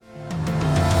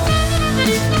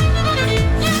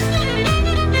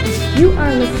You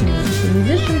are listening to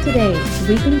Musician Today's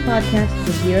weekly podcast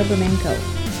with Vira Burmenko.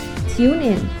 Tune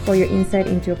in for your insight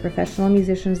into a professional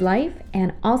musician's life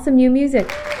and awesome new music.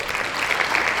 Yay!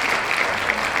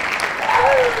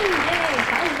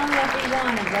 Hello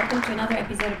everyone and welcome to another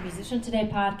episode of Musician Today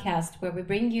podcast, where we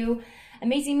bring you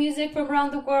amazing music from around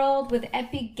the world with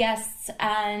epic guests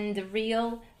and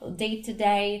real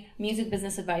day-to-day music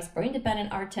business advice for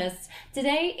independent artists.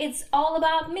 Today it's all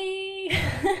about me.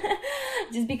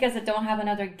 Just because I don't have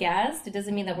another guest, it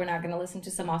doesn't mean that we're not going to listen to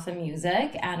some awesome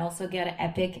music and also get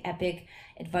epic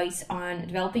advice on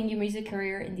developing your music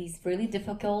career in these really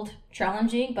difficult,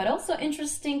 challenging, but also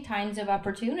interesting times of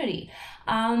opportunity.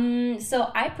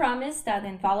 So I promise that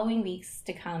in following weeks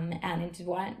to come and into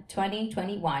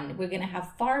 2021, we're going to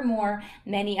have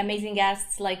many amazing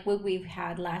guests like what we've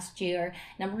had last year.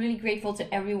 And I'm really grateful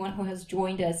to everyone who has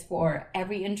joined us for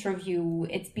every interview.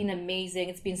 It's been amazing.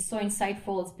 It's been so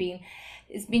insightful.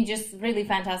 It's been just really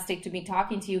fantastic to be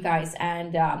talking to you guys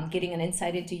and getting an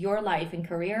insight into your life and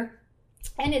career.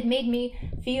 And it made me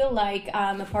feel like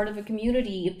I'm a part of a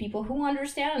community of people who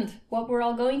understand what we're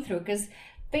all going through. Because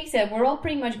face it, we're all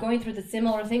pretty much going through the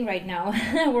similar thing right now.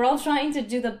 We're all trying to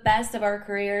do the best of our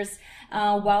careers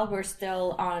while we're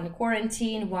still on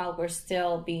quarantine, while we're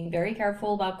still being very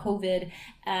careful about COVID,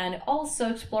 and also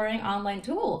exploring online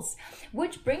tools.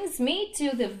 Which brings me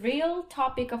to the real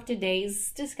topic of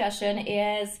today's discussion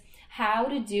is how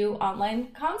to do online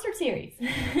concert series.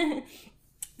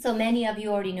 So many of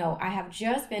you already know I have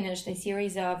just finished a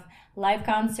series of live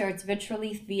concerts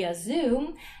virtually via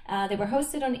Zoom. They were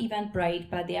hosted on Eventbrite,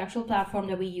 but the actual platform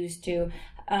that we used to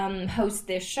host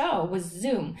this show was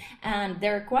Zoom. And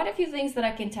there are quite a few things that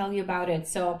I can tell you about it.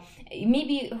 So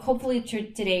maybe, hopefully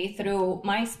today, through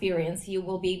my experience, you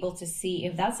will be able to see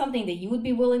if that's something that you would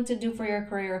be willing to do for your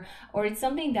career, or it's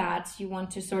something that you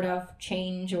want to sort of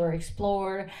change or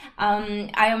explore.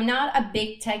 I am not a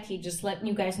big techie, just letting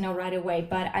you guys know right away,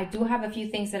 but I do have a few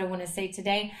things that I want to say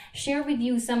today, share with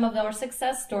you some of our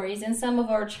success stories and some of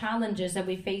our challenges that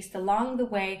we faced along the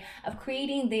way of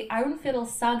creating the Iron Fiddle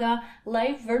Saga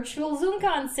live virtual Zoom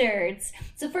concerts.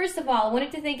 So first of all, I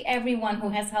wanted to thank everyone who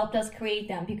has helped us create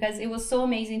them, because it was so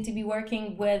amazing to be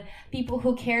working with people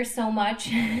who care so much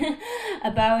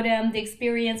about the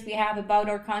experience we have, about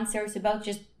our concerts, about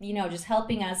just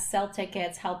helping us sell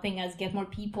tickets, helping us get more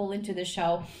people into the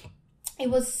show. It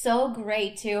was so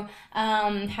great to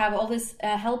have all this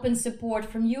help and support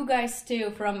from you guys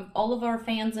too, from all of our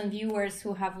fans and viewers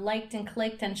who have liked and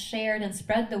clicked and shared and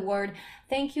spread the word.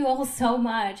 Thank you all so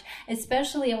much.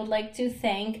 Especially I would like to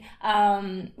thank,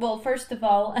 first of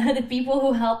all, the people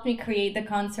who helped me create the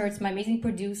concerts, my amazing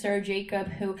producer, Jacob,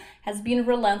 who has been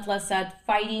relentless at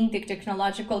fighting the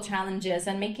technological challenges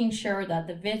and making sure that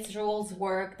the visuals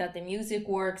work, that the music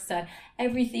works, that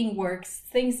everything works,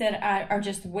 things that are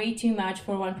just way too much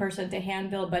for one person to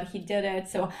handle, but he did it.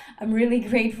 So I'm really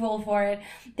grateful for it.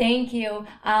 Thank you.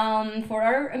 For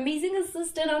our amazing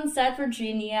assistant on set,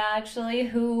 Virginia, actually,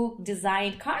 who designed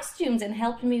costumes and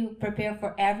helped me prepare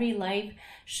for every live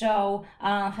show,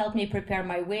 helped me prepare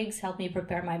my wigs, helped me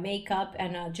prepare my makeup,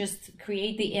 and just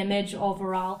create the image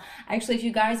overall. Actually, if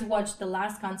you guys watched the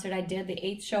last concert I did, the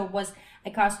 8th show, was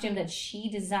a costume that she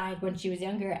designed when she was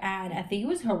younger, and I think it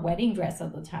was her wedding dress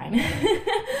at the time.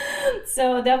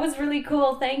 So that was really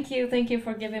cool. Thank you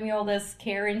for giving me all this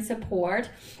care and support.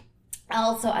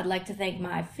 Also, I'd like to thank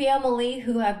my family,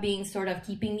 who have been sort of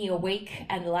keeping me awake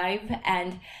and alive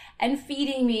and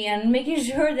feeding me and making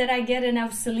sure that I get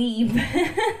enough sleep.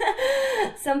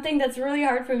 Something that's really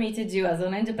hard for me to do as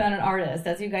an independent artist.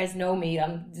 As you guys know me,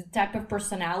 I'm the type of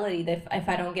personality that if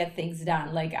I don't get things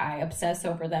done, like, I obsess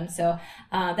over them. So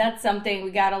that's something we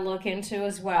gotta look into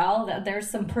as well. That there's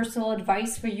some personal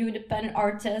advice for you independent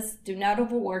artists. Do not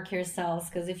overwork yourselves,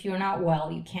 because if you're not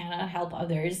well, you cannot help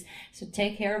others. So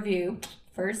take care of you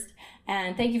first.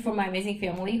 And thank you for my amazing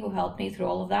family who helped me through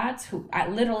all of that, who I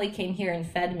literally came here and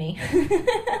fed me.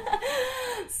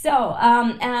 So,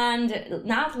 and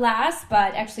not last,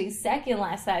 but actually second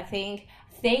last, I think,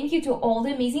 thank you to all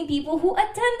the amazing people who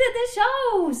attended the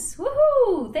shows.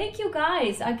 Woohoo! Thank you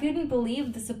guys. I couldn't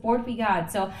believe the support we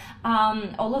got. So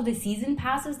all of the season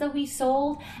passes that we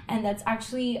sold, and that's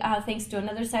actually thanks to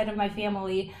another side of my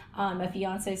family, my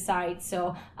fiance's side.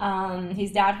 So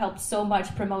his dad helped so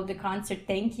much promote the concert.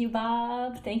 Thank you,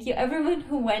 Bob. Thank you everyone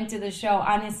who went to the show.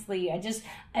 Honestly,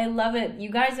 I love it. You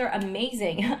guys are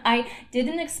amazing. I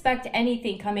didn't expect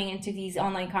anything coming into these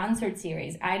online concert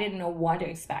series. I didn't know what to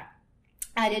expect.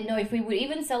 I didn't know if we would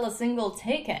even sell a single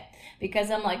ticket, because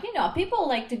I'm like, people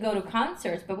like to go to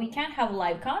concerts, but we can't have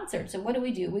live concerts. So what do?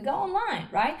 We go online,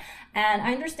 right? And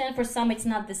I understand for some it's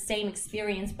not the same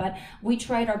experience, but we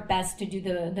tried our best to do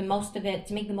the most of it,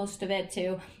 to make the most of it,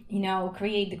 to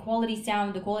create the quality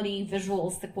sound, the quality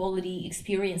visuals, the quality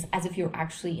experience as if you're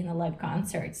actually in a live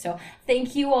concert. So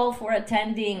thank you all for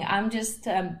attending. I'm just,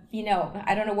 I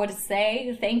don't know what to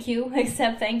say. Thank you,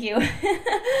 except thank you.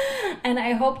 And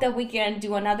I hope that we can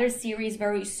do another series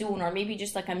very soon, or maybe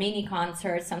just like a mini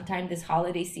concert sometime this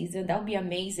holiday season. That would be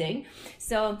amazing.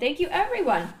 So thank you,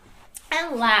 everyone.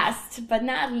 And last but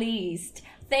not least,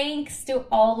 thanks to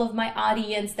all of my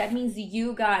audience. That means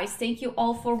you guys. Thank you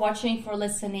all for watching, for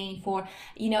listening, for,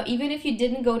 even if you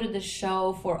didn't go to the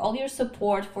show, for all your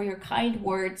support, for your kind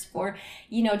words, for,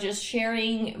 just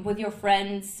sharing with your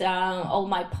friends all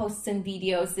my posts and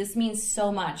videos. This means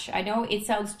so much. I know it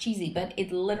sounds cheesy, but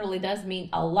it literally does mean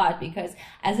a lot, because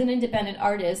as an independent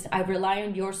artist, I rely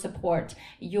on your support,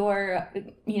 your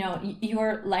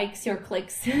likes, your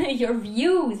clicks, your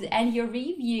views, and your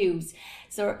reviews.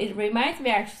 So it reminds me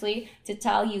actually to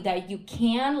tell you that you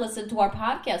can listen to our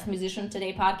podcast, Musician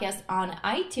Today podcast, on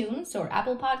iTunes or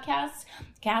Apple Podcasts,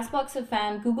 Castbox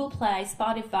FM, Google Play,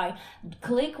 Spotify.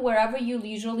 Click wherever you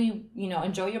usually,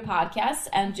 enjoy your podcasts,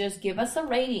 and just give us a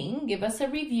rating, give us a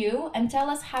review, and tell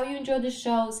us how you enjoy the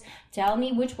shows. Tell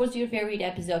me which was your favorite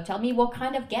episode. Tell me what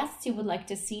kind of guests you would like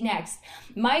to see next.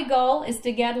 My goal is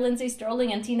to get Lindsay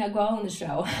Sterling and Tina Guo on the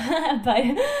show, but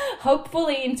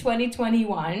hopefully in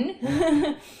 2021.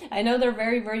 I know they're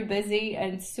very, very busy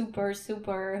and super,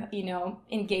 super,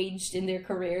 engaged in their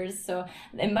careers. So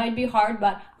it might be hard,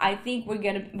 but I think we're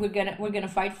gonna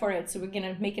fight for it. So we're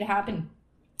gonna make it happen.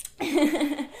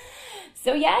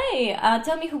 So yay!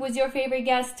 Tell me who was your favorite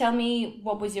guest. Tell me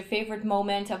what was your favorite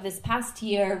moment of this past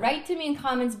year. Write to me in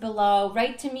comments below.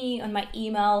 Write to me on my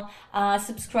email.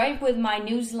 Subscribe with my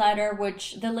newsletter,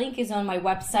 which the link is on my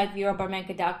website,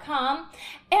 viraburmenko.com.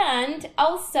 And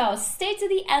also stay to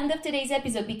the end of today's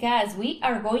episode, because we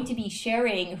are going to be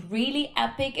sharing really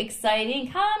epic,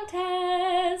 exciting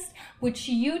contest, which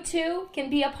you too can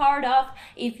be a part of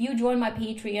if you join my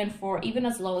Patreon for even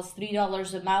as low as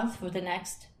 $3 a month for the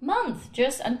next month,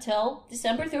 just until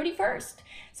December 31st.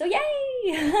 So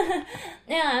yay!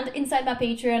 And inside my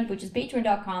Patreon, which is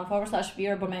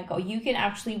patreon.com/Vira Burmenko, you can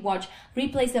actually watch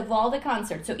replays of all the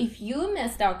concerts. So if you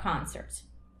missed our concerts,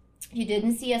 you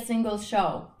didn't see a single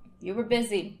show, you were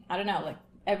busy, I don't know,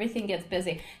 everything gets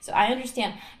busy. So I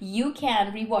understand. You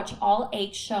can rewatch all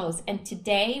 8 shows. And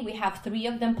today we have 3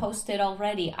 of them posted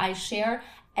already.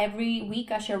 Every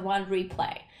week I share 1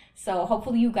 replay. So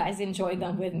hopefully you guys enjoy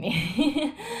them with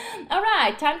me. All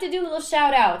right, time to do little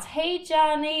shout outs. Hey,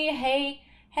 Johnny.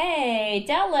 Hey,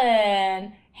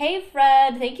 Dylan. Hey,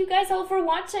 Fred. Thank you guys all for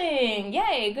watching.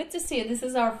 Yay, good to see you. This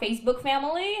is our Facebook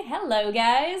family. Hello,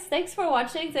 guys. Thanks for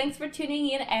watching. Thanks for tuning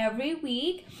in every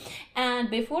week. And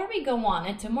before we go on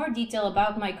into more detail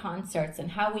about my concerts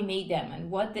and how we made them and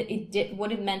what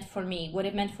it meant for me, what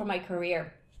it meant for my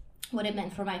career, what it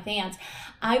meant for my fans,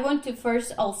 I want to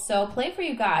first also play for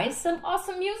you guys some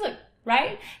awesome music.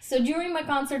 Right? So during my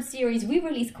concert series, we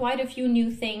released quite a few new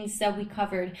things that we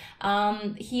covered.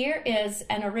 Here is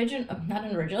an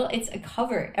it's a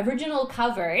original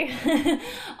cover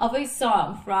of a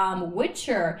song from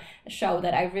Witcher show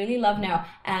that I really love now.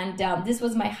 And this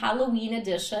was my Halloween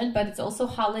edition, but it's also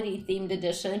holiday themed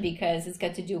edition because it's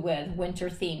got to do with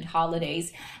winter themed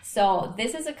holidays. So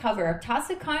this is a cover of Toss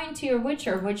a Coin to Your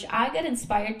Witcher, which I got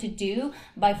inspired to do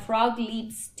by Frog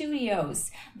Leap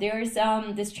Studios. There's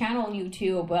this channel on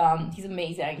YouTube. He's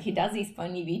amazing. He does these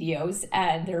funny videos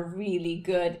and they're really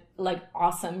good,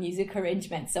 awesome music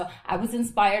arrangements. So I was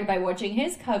inspired by watching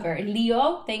his cover.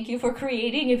 Leo, thank you for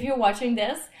creating. If you're watching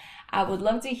this, I would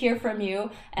love to hear from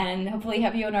you and hopefully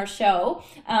have you on our show.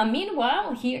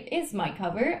 Meanwhile, here is my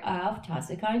cover of Toss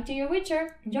a Coin to Your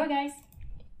Witcher. Enjoy, guys.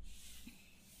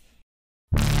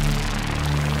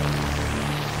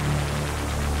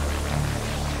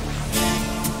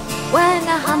 When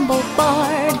a humble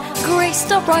bard graced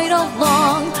the right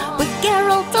along with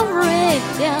Geralt of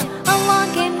Rivia,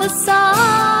 along came the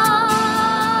song.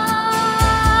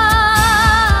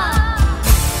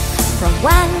 From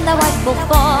when the white wolf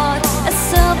fought a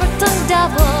silver-tongued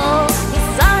devil,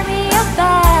 his army of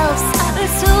elves,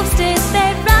 whose hooves did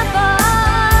they revel.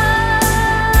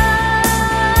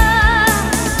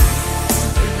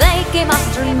 They came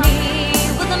after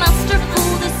me with a masterful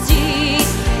deceit,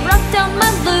 brought down my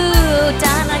lute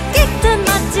and I kicked in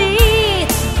my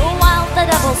teeth, while the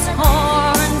devil's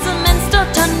horns and minced our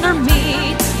tender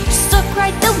meat. So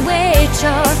cried the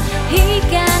Witcher, he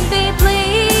can be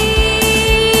pleased.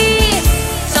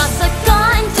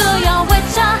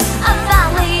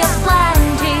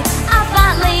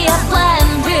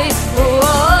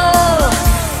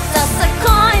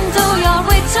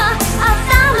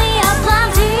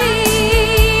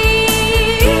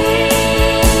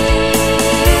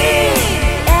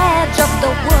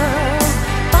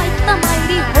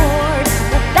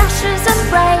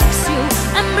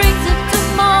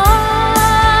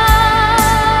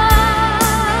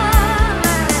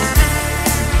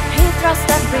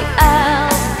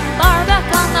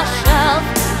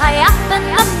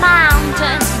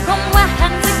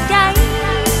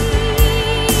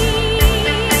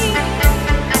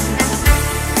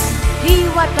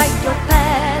 your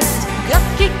past. Got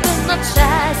kicked in the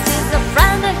chest. He's a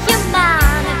friend of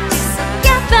humanity, so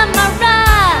give him a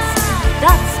rest.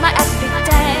 That's my epic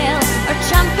tale. Our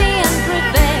champion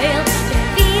prevailed,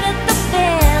 defeated the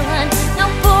villain. Now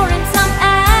pour in some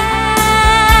ale.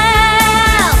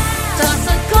 Toss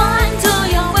a coin to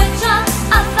your witcher,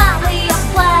 a valley of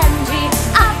plenty,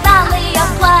 a valley of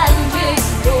plenty.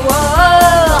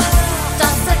 Whoa.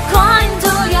 Toss a coin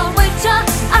to your witcher,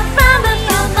 a friend of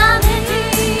humanity.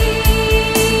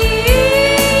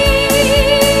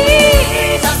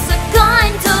 Toss a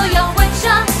coin to your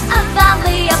witcher, a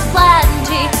valley of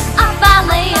plenty, a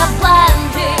valley of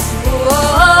plenty.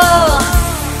 Whoa.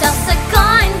 Toss a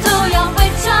coin to your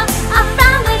witcher, a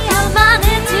friend of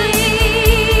humanity.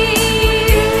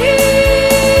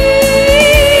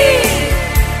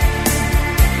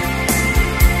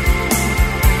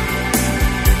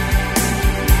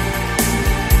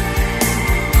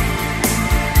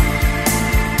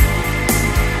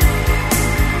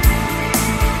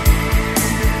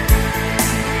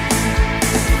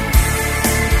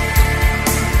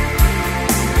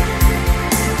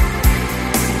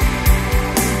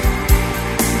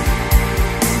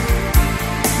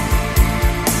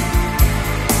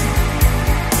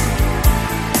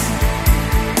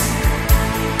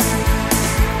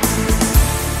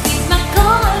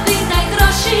 Widmakowi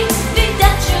najgrosi,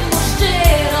 widać mu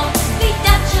szczero,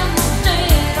 widać mu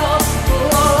szczero.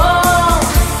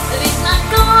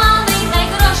 Widmakowi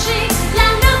najgrosi, dla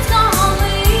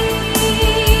ludzkości.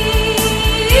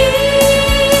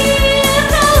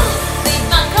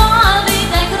 Widmakowi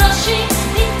najgrosi,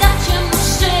 widać mu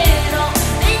szczero,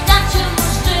 widać mu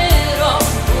szczero.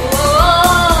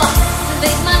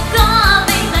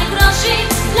 Widmakowi najgrosi,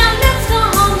 dla ludzkości.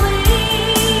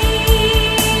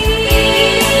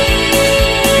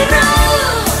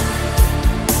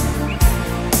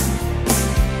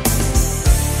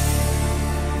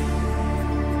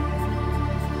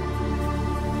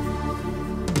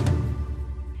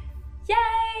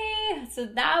 Yay! So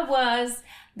that was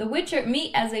The Witcher,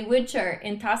 me as a Witcher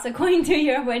in Toss a Coin to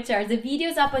Your Witcher. The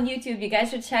video's up on YouTube. You guys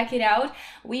should check it out.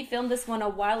 We filmed this one a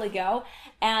while ago,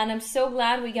 and I'm so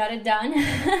glad we got it done.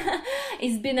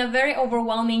 It's been a very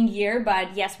overwhelming year,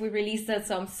 but yes, we released it,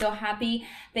 so I'm so happy.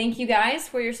 Thank you guys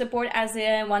for your support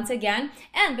once again.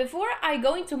 And before I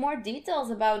go into more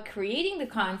details about creating the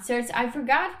concerts, I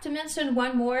forgot to mention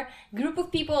one more group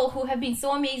of people who have been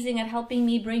so amazing at helping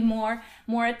me bring more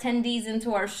attendees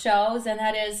into our shows, and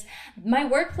that is my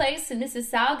workplace in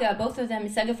Mississauga, both of them,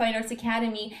 Mississauga Fine Arts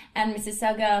Academy and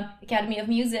Mississauga Academy of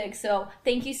Music. So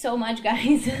thank you so much,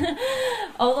 guys.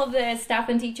 All of the staff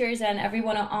and teachers and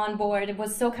everyone on board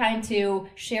was so kind to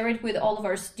share it with all of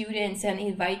our students and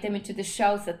invite them into the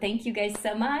show. So thank you guys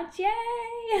so much.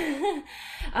 Yay!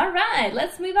 All right,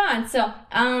 let's move on. So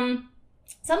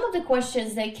some of the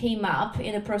questions that came up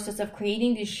in the process of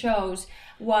creating these shows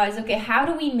was, okay, how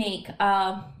do we make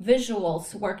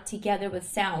visuals work together with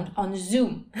sound on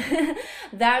Zoom?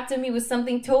 That to me was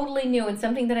something totally new and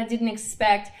something that I didn't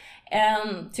expect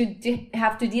to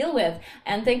have to deal with.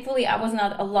 And thankfully I was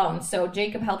not alone, so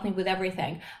Jacob helped me with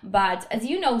everything. But as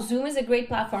you know, Zoom is a great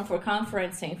platform for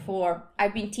conferencing.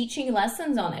 I've been teaching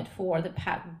lessons on it for the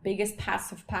biggest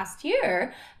part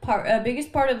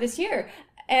of this year.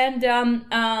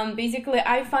 And basically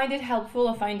I find it helpful,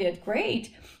 I find it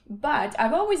great, but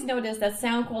I've always noticed that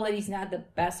sound quality is not the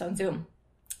best on Zoom.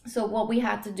 So what we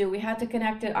had to do, we had to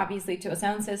connect it obviously to a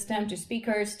sound system, to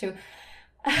speakers, to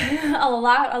a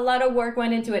lot of work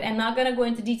went into it. I'm not going to go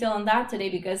into detail on that today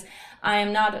because I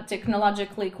am not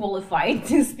technologically qualified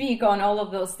to speak on all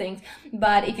of those things.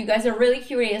 But if you guys are really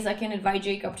curious, I can invite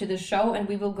Jacob to the show and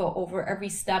we will go over every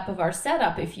step of our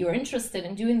setup if you're interested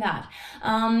in doing that.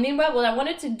 Meanwhile, what I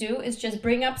wanted to do is just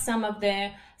bring up some of the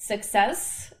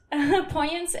success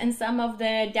points and some of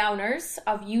the downers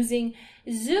of using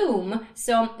Zoom.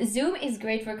 So Zoom is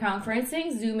great for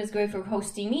conferencing. Zoom is great for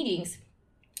hosting meetings,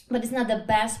 but it's not the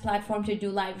best platform to do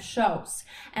live shows.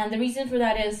 And the reason for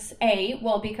that is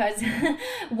because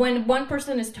when one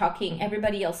person is talking,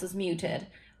 everybody else is muted,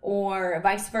 or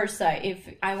vice versa. If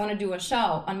I want to do a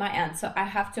show on my end, so I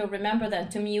have to remember then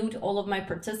to mute all of my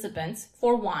participants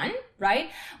for one, right?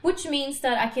 Which means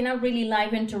that I cannot really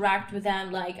live interact with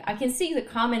them. Like, I can see the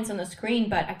comments on the screen,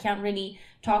 but I can't really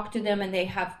talk to them and they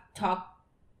have talked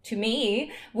to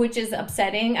me, which is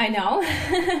upsetting, I know.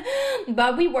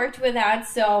 But we worked with that.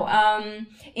 So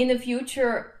in the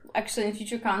future, actually in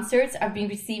future concerts, I've been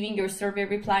receiving your survey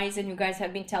replies, and you guys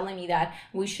have been telling me that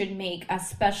we should make a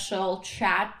special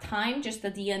chat time just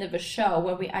at the end of a show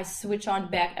where I switch on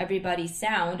back everybody's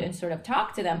sound and sort of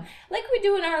talk to them like we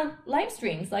do in our live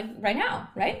streams, like right now,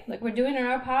 right? Like we're doing in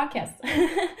our podcast.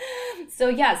 So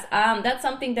yes, that's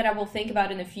something that I will think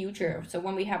about in the future. So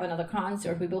when we have another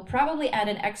concert, we will probably add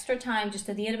an extra time just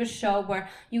at the end of a show where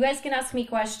you guys can ask me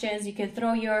questions, you can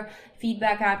throw your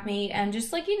feedback at me, and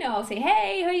just like, say,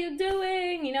 hey, how you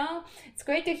doing? It's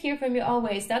great to hear from you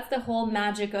always. That's the whole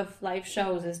magic of live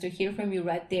shows, is to hear from you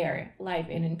right there, live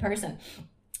and in person.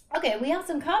 Okay, we have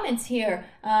some comments here.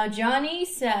 Johnny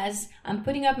says, I'm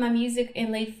putting up my music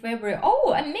in late February.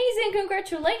 Oh, amazing.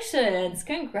 Congratulations.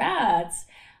 Congrats.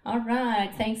 All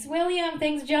right. Thanks, William.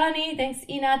 Thanks, Johnny. Thanks,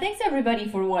 Ina. Thanks, everybody,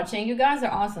 for watching. You guys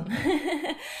are awesome.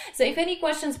 So if any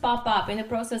questions pop up in the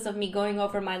process of me going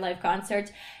over my live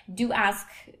concert, do ask,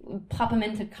 pop them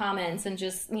into comments, and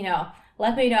just,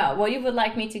 let me know what you would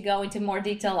like me to go into more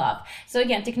detail of. So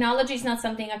again, technology is not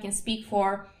something I can speak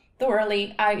for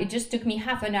thoroughly. It just took me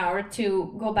half an hour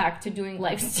to go back to doing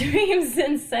live streams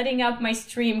and setting up my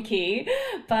stream key,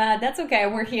 but that's okay.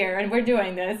 We're here and we're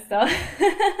doing this, so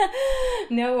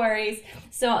no worries.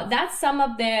 So that's some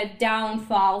of the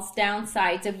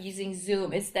downsides of using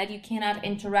Zoom, is that you cannot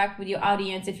interact with your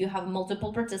audience if you have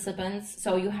multiple participants.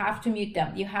 So you have to mute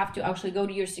them. You have to actually go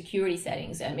to your security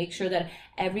settings and make sure that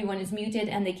everyone is muted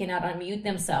and they cannot unmute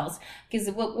themselves. Because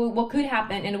what could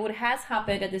happen, and what has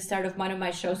happened at the start of one of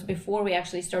my shows before we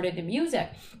actually started the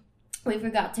music, we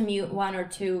forgot to mute 1 or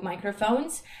 2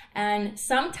 microphones, and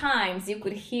sometimes you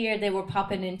could hear they were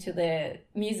popping into the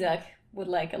music with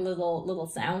like a little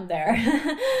sound there.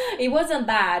 It wasn't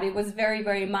bad. It was very,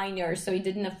 very minor, so it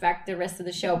didn't affect the rest of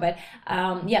the show. But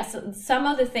yes, some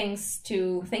other things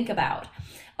to think about.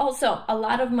 Also, a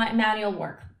lot of manual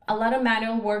work. A lot of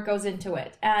manual work goes into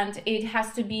it, and it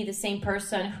has to be the same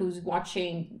person who's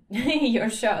watching your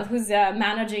show, who's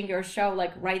managing your show,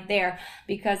 like right there,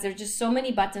 because there's just so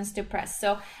many buttons to press.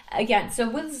 So again,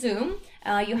 with Zoom,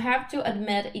 you have to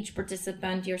admit each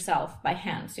participant yourself by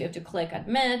hand. So you have to click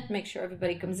admit, make sure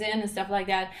everybody comes in and stuff like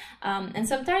that. And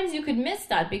sometimes you could miss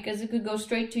that because it could go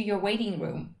straight to your waiting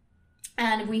room.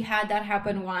 And we had that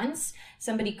happen once.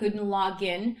 Somebody couldn't log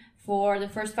in for the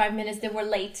first 5 minutes. They were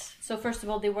late. So first of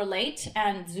all, they were late,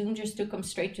 and Zoom just took them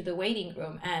straight to the waiting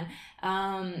room.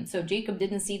 And so Jacob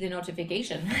didn't see the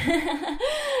notification.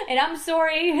 And I'm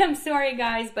sorry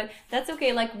guys, but that's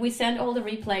okay. Like, we send all the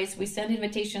replays, we send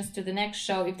invitations to the next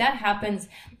show. If that happens,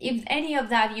 if any of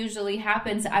that usually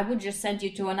happens, I would just send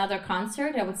you to another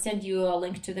concert. I would send you a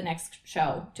link to the next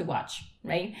show to watch,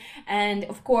 right? And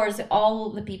of course, all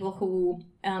the people who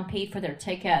paid for their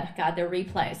ticket got their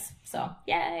replays. So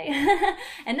yay.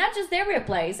 And not just their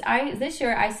replays. This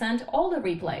year I sent all the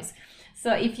replays.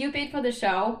 So if you paid for the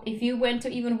show, if you went to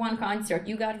even one concert,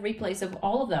 you got replays of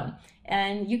all of them,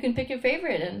 and you can pick your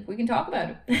favorite and we can talk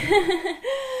about it.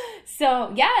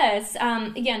 So yes,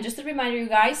 again, just a reminder, you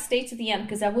guys, stay to the end,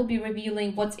 because I will be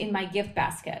revealing what's in my gift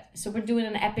basket. So we're doing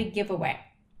an epic giveaway.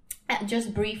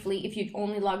 Just briefly, if you've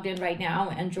only logged in right now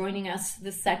and joining us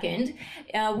the second,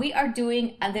 we are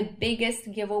doing the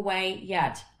biggest giveaway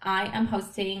yet. I am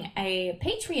hosting a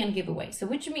Patreon giveaway. So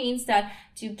which means that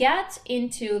to get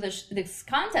into this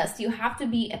contest, you have to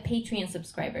be a Patreon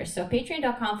subscriber. So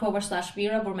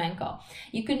patreon.com/Vira Burmenko.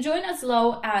 You can join as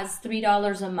low as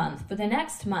 $3 a month for the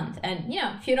next month. And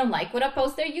if you don't like what I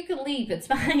post there, you can leave. It's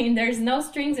fine. There's no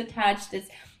strings attached. It's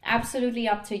absolutely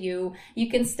up to you. You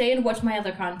can stay and watch my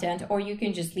other content, or you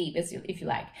can just leave if you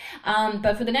like.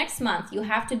 But for the next month, you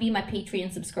have to be my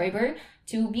Patreon subscriber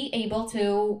to be able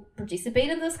to participate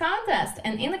in this contest.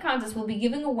 And in the contest, we'll be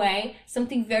giving away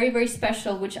something very, very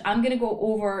special, which I'm going to go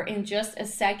over in just a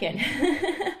second.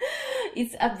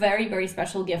 It's a very, very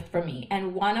special gift for me.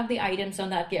 And one of the items on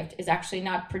that gift is actually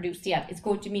not produced yet. It's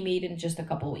going to be made in just a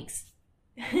couple weeks.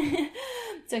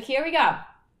 So here we go.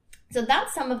 So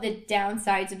that's some of the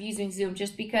downsides of using Zoom,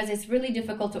 just because it's really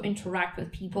difficult to interact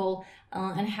with people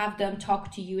and have them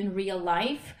talk to you in real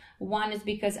life. One is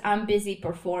because I'm busy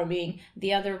performing.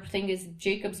 The other thing is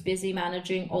Jacob's busy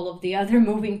managing all of the other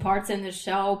moving parts in the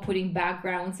show, putting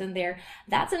backgrounds in there.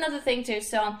 That's another thing too.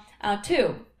 So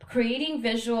two, creating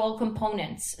visual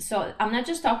components. So I'm not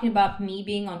just talking about me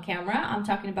being on camera. I'm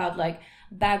talking about like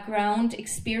background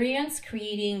experience,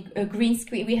 creating a green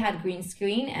screen. We had green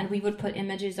screen and we would put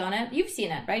images on it. You've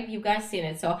seen it, right? You guys seen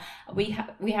it. So we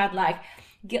had like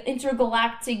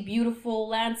intergalactic, beautiful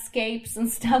landscapes and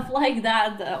stuff like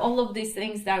that. All of these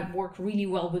things that work really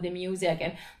well with the music,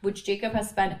 and which Jacob has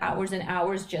spent hours and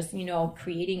hours just,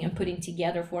 creating and putting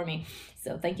together for me.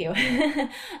 So thank you.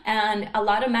 And a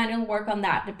lot of manual work on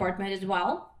that department as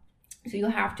well. So you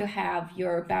have to have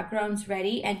your backgrounds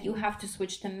ready, and you have to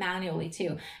switch them manually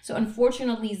too. So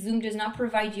unfortunately, Zoom does not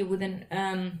provide you with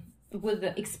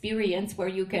the experience where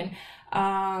you can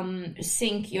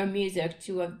sync your music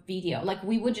to a video. Like,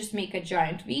 we would just make a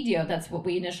giant video. That's what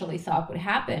we initially thought would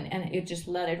happen, and it just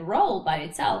let it roll by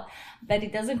itself. But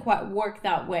it doesn't quite work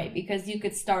that way, because you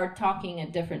could start talking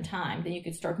at different time, then you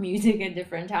could start music at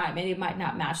different time, and it might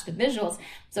not match the visuals.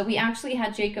 So we actually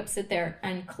had Jacob sit there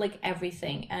and click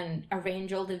everything and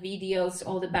arrange all the videos,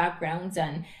 all the backgrounds,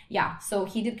 and yeah, so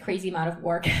he did crazy amount of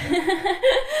work.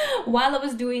 While I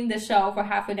was doing the show for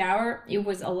half an hour, it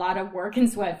was a lot of work and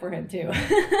sweat for him too.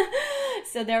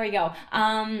 So there we go.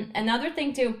 Another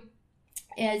thing too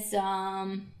is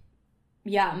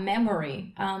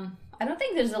memory. I don't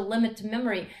think there's a limit to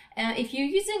memory. If you're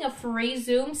using a free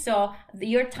Zoom, so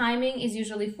your timing is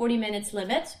usually 40 minutes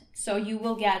limit. So you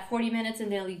will get 40 minutes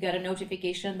and then you get a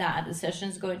notification that the session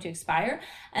is going to expire.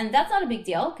 And that's not a big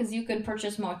deal, because you can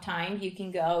purchase more time. You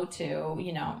can go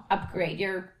to, upgrade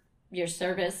your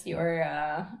service, your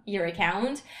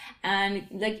account, and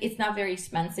like, it's not very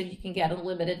expensive. You can get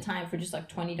unlimited time for just like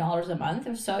 $20 a month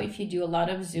or so if you do a lot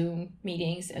of Zoom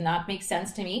meetings, and that makes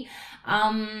sense to me.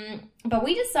 But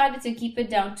we decided to keep it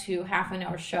down to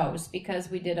half-an-hour shows,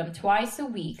 because we did them twice a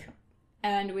week,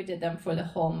 and we did them for the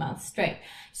whole month straight.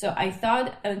 So I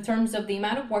thought, in terms of the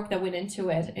amount of work that went into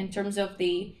it, in terms of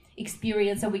the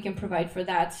experience that we can provide for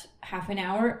that half an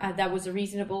hour, that was a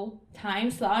reasonable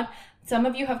time slot. Some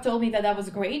of you have told me that was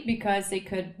great, because they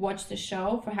could watch the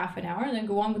show for half an hour and then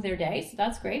go on with their day. So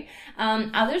that's great.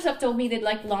 Others have told me they'd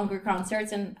like longer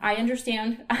concerts, and I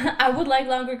understand. I would like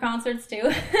longer concerts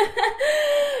too.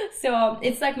 So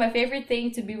it's like my favorite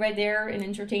thing to be right there and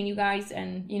entertain you guys,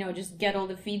 and, just get all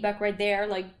the feedback right there,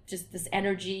 like just this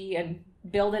energy, and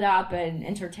build it up and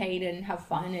entertain and have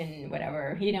fun and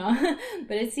whatever,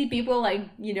 but I see people like,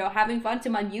 having fun to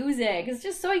my music. It's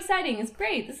just so exciting. It's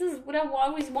great. This is what I've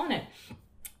always wanted.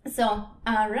 So,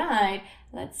 all right,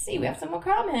 let's see. We have some more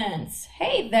comments.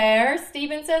 Hey there.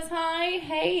 Steven says hi.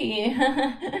 Hey.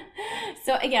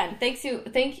 So again, thank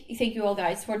you all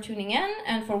guys for tuning in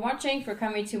and for watching, for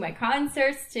coming to my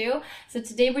concerts too. So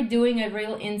today we're doing a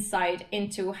real insight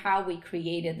into how we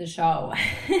created the show.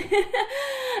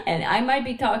 And I might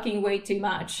be talking way too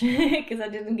much because I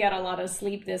didn't get a lot of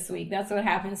sleep this week. That's what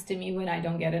happens to me when I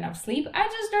don't get enough sleep. I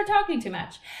just start talking too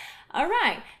much. All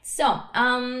right. So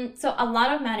a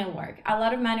lot of manual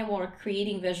work,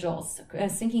 creating visuals,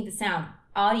 syncing the sound,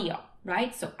 audio,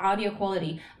 right? So audio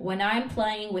quality. When I'm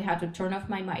playing, we have to turn off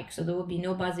my mic, so there will be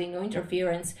no buzzing, no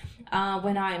interference.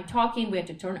 When I'm talking, we have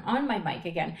to turn on my mic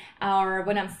again. Or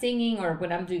when I'm singing, or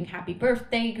when I'm doing happy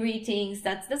birthday greetings,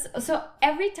 that's this. So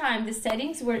every time the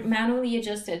settings were manually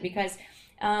adjusted, because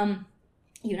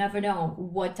you never know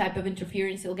what type of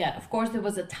interference you'll get. Of course, there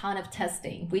was a ton of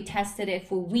testing. We tested it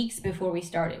for weeks before we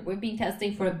started. We've been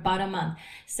testing for about a month,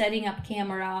 setting up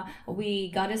camera.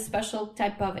 We got a special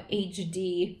type of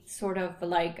HD sort of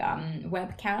like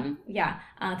webcam. Yeah,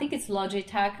 I think it's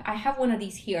Logitech. I have one of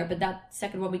these here, but that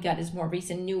second one we got is more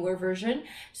recent, newer version.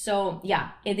 So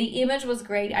yeah, the image was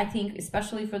great. I think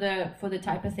especially for the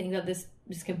type of thing that this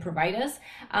can provide us.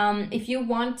 If you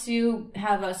want to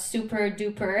have a super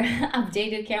duper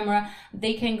updated camera,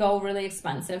 they can go really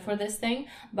expensive for this thing,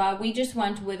 but we just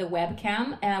went with a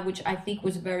webcam, which I think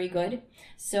was very good.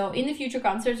 So in the future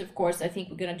concerts, of course, I think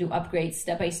we're gonna do upgrades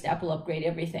step by step. We'll upgrade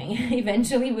everything.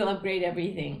 Eventually we'll upgrade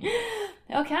everything.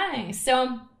 Okay,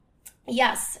 so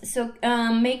yes, so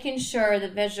making sure the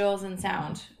visuals and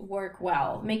sound work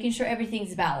well, making sure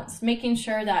everything's balanced, making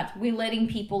sure that we're letting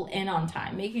people in on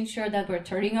time, making sure that we're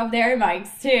turning off their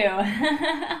mics too.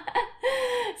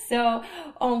 So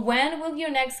when will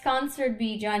your next concert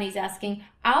be? Johnny's asking.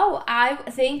 Oh, I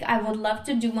think I would love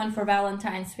to do one for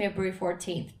Valentine's, February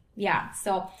 14th. Yeah,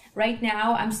 so right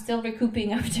now I'm still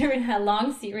recouping after a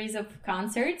long series of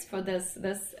concerts for this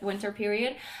winter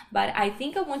period, but I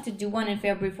think I want to do one in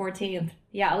February 14th.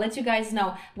 Yeah, I'll let you guys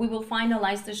know. We will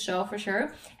finalize the show for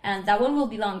sure, and that one will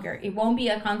be longer. It won't be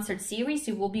a concert series.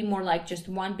 It will be more like just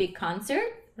one big concert,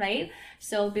 right?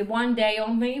 So it'll be one day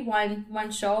only,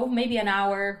 one show, maybe an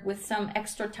hour with some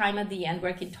extra time at the end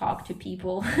where I can talk to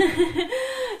people.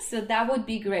 So that would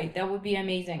be great. That would be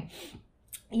amazing.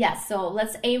 Yes, so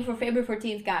let's aim for February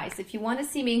 14th, guys. If you want to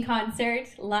see me in concert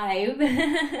live,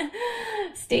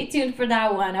 stay tuned for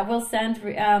that one. I will send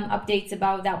updates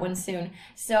about that one soon.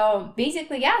 So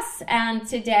basically, yes. And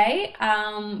today,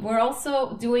 we're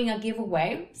also doing a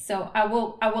giveaway. So I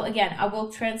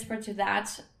will transfer to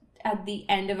that at the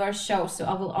end of our show. So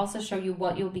I will also show you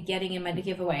what you'll be getting in my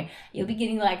giveaway. You'll be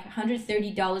getting like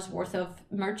 $130 worth of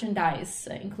merchandise,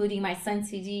 including my signed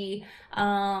CD,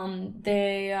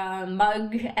 the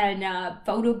mug, and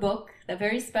photo book, a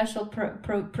very special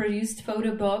produced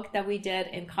photo book that we did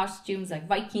in costumes like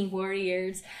Viking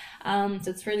warriors. So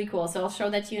it's really cool. So I'll show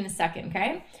that to you in a second,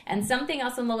 okay? And something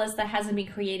else on the list that hasn't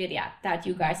been created yet, that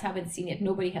you guys haven't seen yet,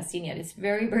 nobody has seen yet. It's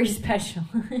very, very special.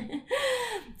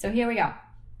 So here we go.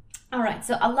 All right,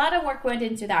 so a lot of work went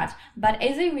into that, but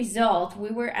as a result, we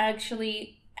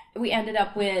ended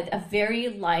up with a very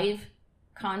live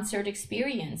concert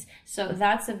experience. So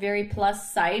that's a very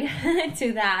plus side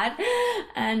to that.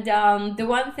 And the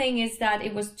one thing is that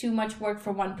it was too much work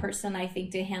for one person, I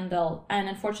think, to handle. And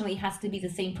unfortunately, it has to be the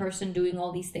same person doing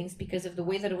all these things because of the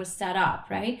way that it was set up,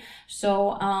 right?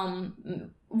 So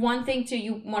one thing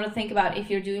you want to think about if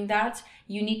you're doing that,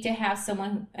 you need to have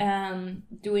someone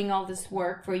doing all this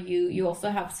work for you. You also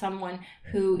have someone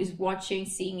who is watching,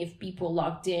 seeing if people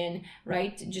logged in,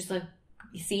 right? Just like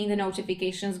seeing the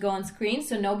notifications go on screen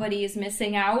so nobody is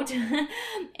missing out,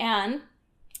 and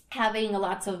having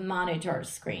lots of monitor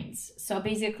screens. So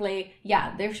basically,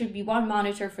 yeah, there should be one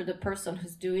monitor for the person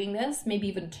who's doing this, maybe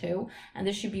even two, and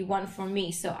there should be one for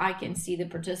me so I can see the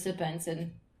participants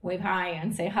and wave hi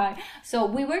and say hi. So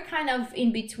we were kind of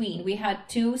in between. We had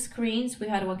two screens. We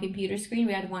had one computer screen.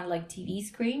 We had one like TV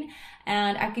screen.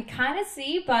 And I could kind of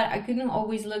see, but I couldn't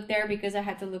always look there because I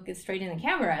had to look straight in the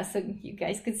camera so you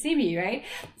guys could see me, right?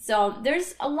 So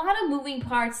there's a lot of moving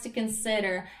parts to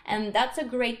consider. And that's a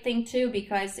great thing too,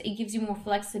 because it gives you more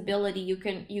flexibility. You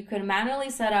can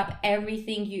manually set up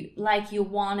everything you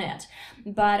want it.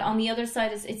 But on the other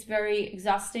side, it's very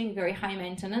exhausting, very high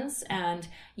maintenance, and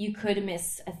you could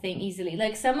miss a thing easily.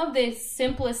 Like some of the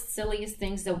simplest, silliest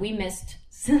things that we missed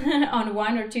on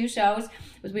one or two shows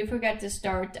was we forgot to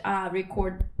start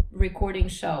recording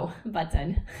show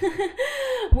button.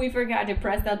 We forgot to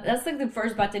press that. That's like the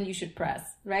first button you should press,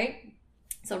 right?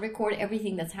 So record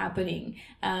everything that's happening,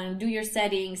 do your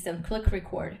settings and click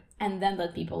record, and then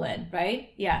let people in,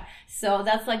 right? Yeah. So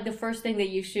that's like the first thing that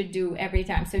you should do every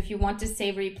time. So if you want to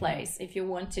save replays, if you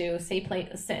want to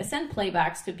send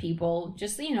playbacks to people,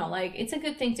 just, like it's a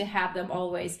good thing to have them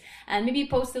always. And maybe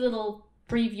post a little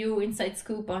preview inside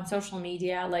scoop on social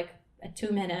media, like a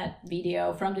 2-minute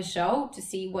video from the show to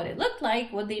see what it looked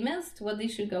like, what they missed, what they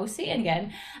should go see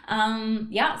again.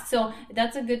 So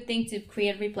that's a good thing to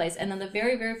create replays. And on the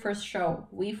very, very first show,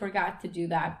 we forgot to do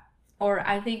that. Or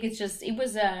I think it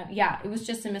was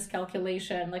just a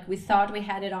miscalculation. Like we thought we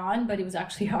had it on, but it was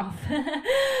actually off.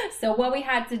 So what we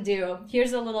had to do,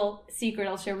 here's a little secret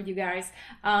I'll share with you guys.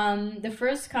 The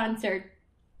first concert,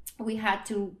 we had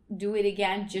to do it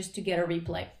again just to get a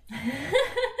replay.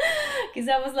 Because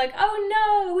I was like,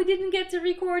 oh no, we didn't get to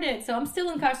record it. So I'm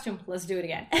still in costume. Let's do it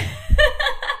again.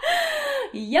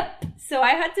 Yep. So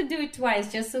I had to do it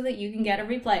twice just so that you can get a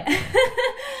replay.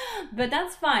 But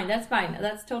that's fine. That's fine.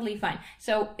 That's totally fine.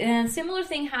 So a similar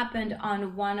thing happened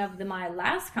on one of my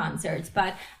last concerts,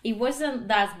 but it wasn't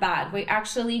that bad. We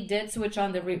actually did switch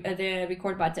on the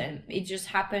record button. It just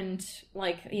happened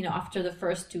after the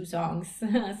first two songs.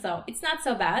 So it's not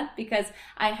so bad because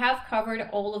I have covered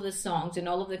all of the songs in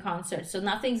all of the concerts. So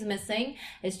nothing's missing.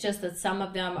 It's just that some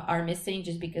of them are missing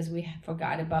just because we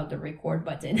forgot about the record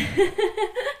button.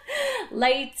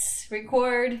 Lights,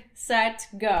 record, set,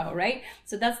 go, right?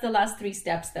 So that's the last 3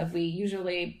 steps that we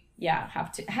usually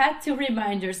had to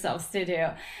remind ourselves to do.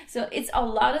 So it's a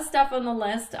lot of stuff on the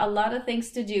list, a lot of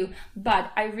things to do,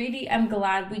 but I really am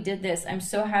glad we did this. I'm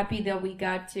so happy that we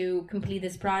got to complete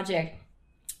this project.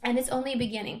 And it's only a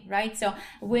beginning, right? So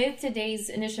with today's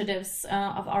initiatives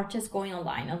of artists going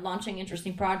online and launching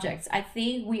interesting projects, I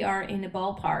think we are in the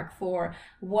ballpark for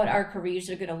what our careers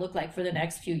are going to look like for the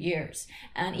next few years.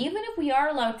 And even if we are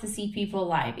allowed to see people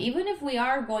live, even if we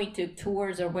are going to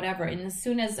tours or whatever, and as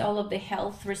soon as all of the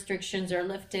health restrictions are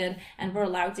lifted and we're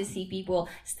allowed to see people,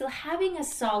 still having a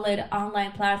solid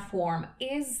online platform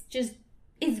is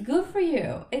good for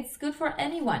you. It's good for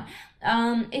anyone.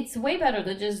 It's way better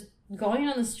than just going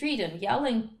on the street and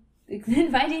yelling,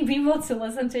 inviting people to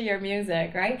listen to your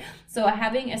music, right? So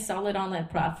having a solid online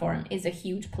platform is a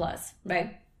huge plus,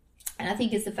 right? And I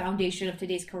think it's the foundation of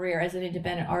today's career as an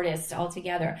independent artist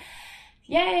altogether.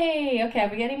 Yay! Okay,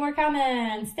 we're getting more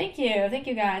comments. Thank you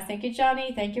guys. Thank you,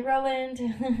 Johnny. Thank you, Roland.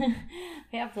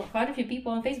 We have quite a few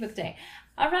people on Facebook today.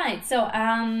 All right. So,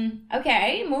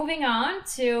 okay, moving on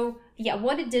to,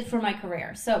 what it did for my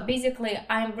career. So basically,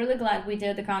 I'm really glad we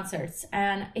did the concerts.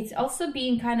 And it's also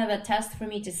been kind of a test for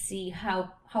me to see how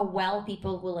well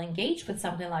people will engage with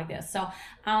something like this. So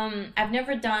I've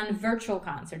never done virtual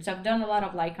concerts. I've done a lot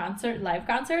of live concerts.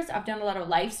 I've done a lot of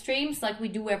live streams like we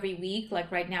do every week,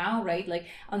 like right now, right? Like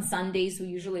on Sundays, we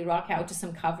usually rock out to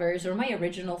some covers or my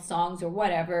original songs or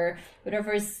whatever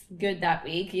is good that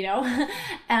week, you know?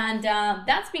 And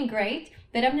that's been great.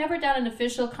 But I've never done an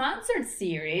official concert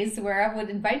series where I would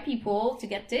invite people to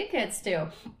get tickets to.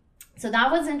 So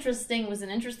that was interesting. It was an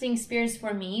interesting experience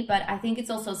for me, but I think it's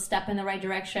also a step in the right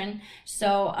direction.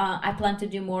 So I plan to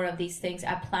do more of these things.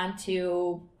 I plan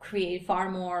to create far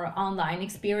more online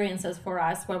experiences for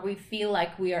us where we feel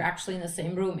like we are actually in the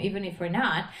same room, even if we're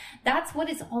not. That's what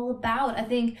it's all about. I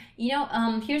think,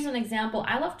 here's an example.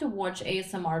 I love to watch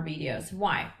ASMR videos.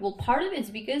 Why? Well, part of it's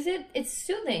because it's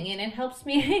soothing and it helps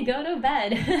me go to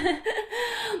bed.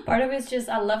 Part of it's just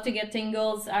I love to get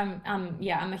tingles. I'm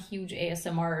a huge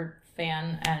ASMR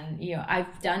fan, and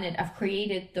I've done it. I've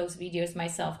created those videos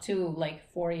myself too,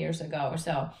 like 4 years ago.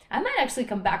 So I might actually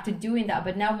come back to doing that,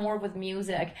 but now more with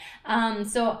music.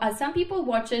 So some people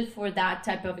watch it for that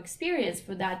type of experience,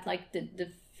 for that like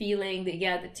the feeling,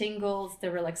 the tingles, the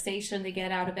relaxation they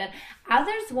get out of it.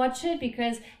 Others watch it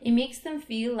because it makes them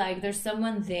feel like there's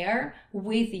someone there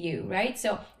with you, right?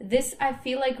 So this, I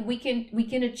feel like we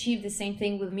can achieve the same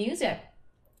thing with music,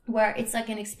 where it's like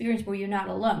an experience where you're not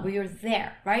alone, where you're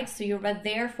there, right? So you're right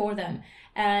there for them.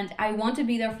 And I want to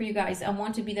be there for you guys. I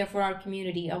want to be there for our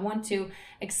community. I want to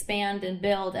expand and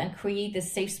build and create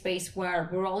this safe space where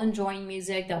we're all enjoying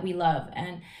music that we love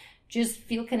and just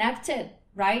feel connected,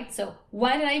 right? So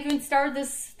why did I even start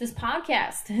this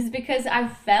podcast? It's because I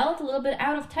felt a little bit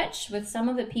out of touch with some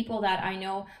of the people that I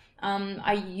know.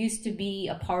 I used to be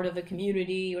a part of a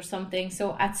community or something.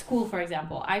 So at school, for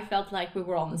example, I felt like we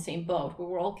were all in the same boat. We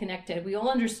were all connected. We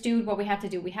all understood what we had to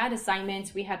do. We had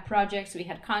assignments, we had projects, we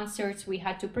had concerts, we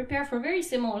had to prepare for very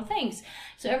similar things.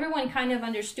 So everyone kind of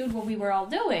understood what we were all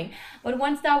doing. But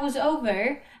once that was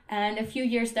over, and a few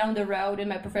years down the road in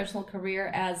my professional career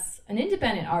as an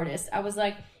independent artist, I was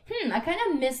like, I kind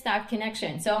of missed that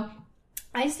connection. So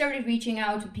I started reaching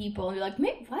out to people and be like,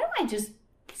 why don't I just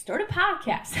start a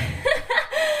podcast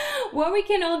where we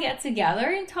can all get together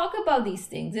and talk about these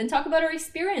things and talk about our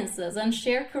experiences and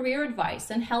share career advice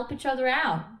and help each other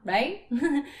out, right?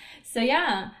 So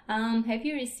have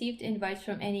you received invites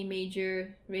from any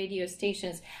major radio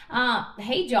stations?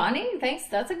 Hey Johnny, thanks.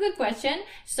 That's a good question.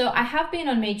 So I have been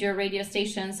on major radio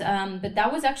stations, but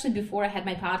that was actually before I had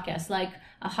my podcast, like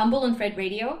Humble and Fred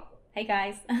Radio. Hey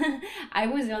guys. I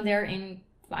was on there in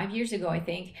 5 years ago, I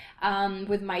think,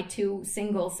 with my 2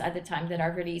 singles at the time that I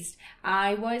released.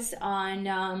 I was on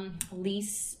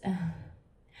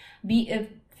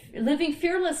Living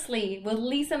Fearlessly with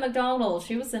Lisa McDonald.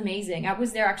 She was amazing. I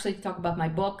was there actually to talk about my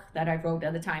book that I wrote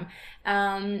at the time.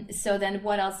 So then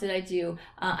what else did I do?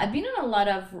 I've been on a lot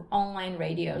of online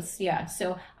radios. Yeah.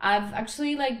 So I've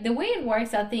actually, like, the way it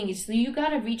works, I think, is you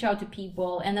got to reach out to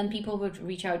people and then people would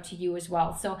reach out to you as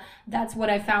well. So that's what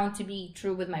I found to be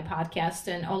true with my podcast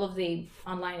and all of the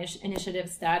online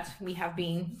initiatives that we have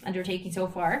been undertaking so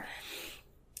far.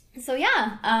 So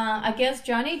I guess,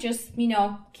 Johnny, just,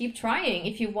 keep trying.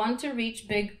 If you want to reach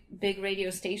big radio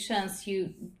stations,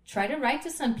 you try to write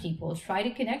to some people, try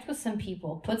to connect with some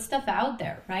people, put stuff out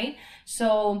there, right?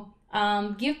 So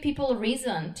give people a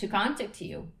reason to contact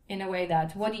you in a way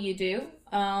that, what do you do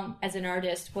as an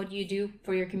artist? What do you do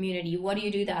for your community? What do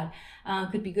you do that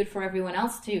could be good for everyone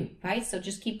else too, right? So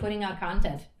just keep putting out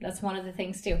content. That's one of the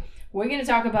things too. We're going to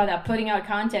talk about that, putting out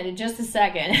content, in just a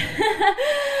second.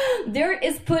 There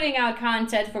is putting out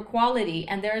content for quality,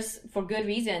 and there's for good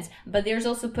reasons, but there's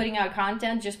also putting out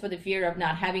content just for the fear of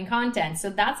not having content. So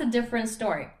that's a different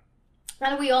story.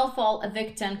 And we all fall a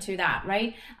victim to that,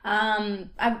 right?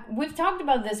 We've talked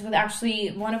about this with actually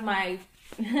one of my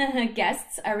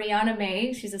guests, Ariana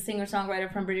May. She's a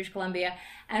singer-songwriter from British Columbia.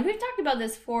 And we've talked about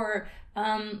this for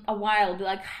a while,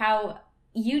 like how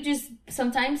you just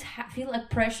sometimes feel like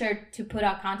pressure to put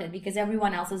out content because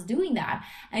everyone else is doing that.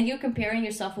 And you're comparing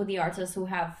yourself with the artists who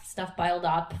have stuff piled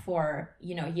up for,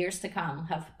 years to come,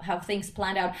 have things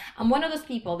planned out. I'm one of those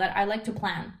people that I like to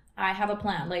plan. I have a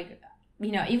plan. Like,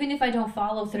 even if I don't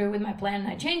follow through with my plan and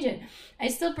I change it, I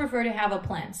still prefer to have a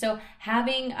plan. So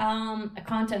having a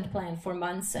content plan for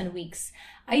months and weeks.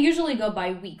 I usually go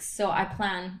by weeks. So I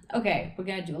plan, okay, we're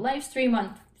going to do a live stream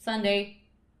on Sunday.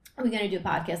 We're going to do a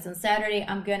podcast on Saturday.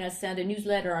 I'm going to send a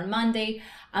newsletter on Monday.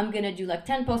 I'm going to do like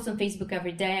 10 posts on Facebook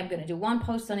every day. I'm going to do 1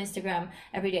 post on Instagram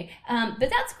every day. But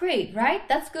that's great, right?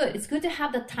 That's good. It's good to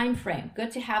have that time frame.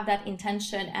 Good to have that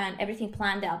intention and everything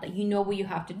planned out, that you know what you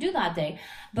have to do that day.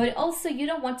 But also, you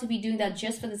don't want to be doing that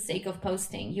just for the sake of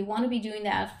posting. You want to be doing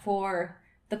that for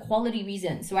the quality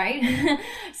reasons, right?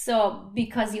 So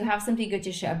because you have something good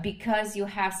to share, because you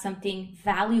have something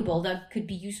valuable that could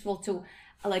be useful to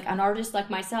like an artist like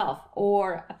myself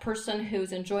or a person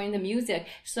who's enjoying the music.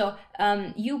 So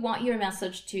you want your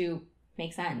message to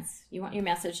make sense. You want your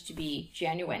message to be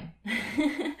genuine.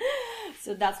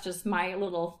 So that's just my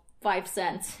little 5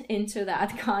 cents into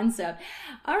that concept.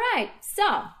 All right,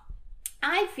 so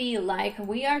I feel like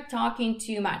we are talking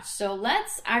too much. So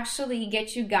let's actually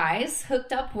get you guys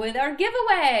hooked up with our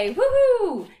giveaway.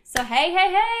 Woohoo! So hey,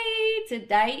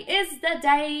 today is the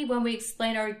day when we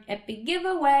explain our epic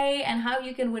giveaway and how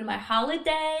you can win my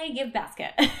holiday gift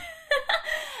basket.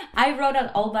 I wrote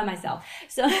it all by myself.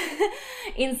 So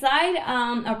inside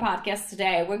our podcast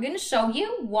today, we're going to show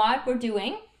you what we're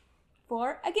doing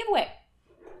for a giveaway.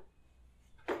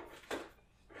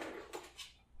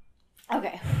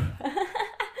 Okay.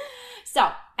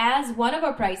 So, as one of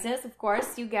our prizes, of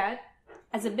course, you get,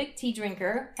 as a big tea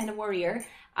drinker and a warrior,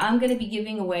 I'm going to be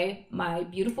giving away my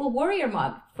beautiful warrior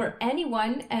mug for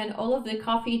anyone and all of the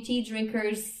coffee, tea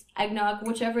drinkers, eggnog,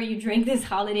 whichever you drink this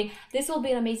holiday. This will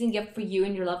be an amazing gift for you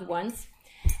and your loved ones.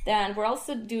 Then we're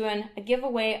also doing a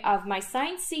giveaway of my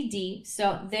signed CD.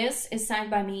 So this is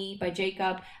signed by me, by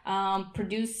Jacob,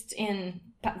 produced in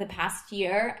the past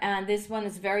year, and this one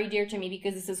is very dear to me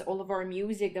because this is all of our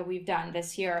music that we've done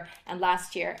this year and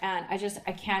last year, and I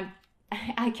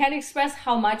can't express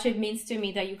how much it means to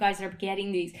me that you guys are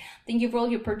getting these. Thank you for all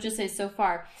your purchases so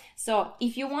far. So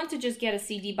if you want to just get a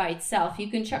CD by itself, you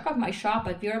can check out my shop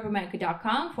at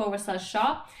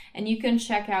viraburmenko.com/shop, and you can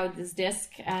check out this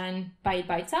disc and buy it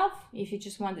by itself. If you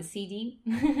just want the CD,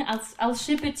 I'll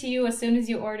ship it to you as soon as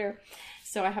you order.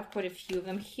 So I have quite a few of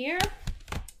them here.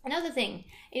 Another thing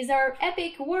is our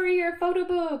epic warrior photo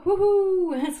book.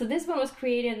 Woohoo! So this one was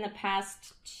created in the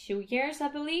past 2 years, I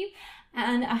believe.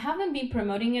 And I haven't been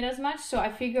promoting it as much, so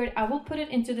I figured I will put it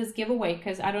into this giveaway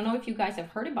because I don't know if you guys have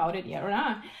heard about it yet or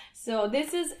not. So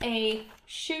this is a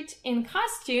shoot in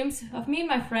costumes of me and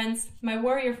my friends, my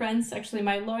warrior friends, actually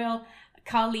my loyal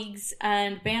colleagues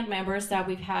and band members that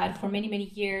we've had for many, many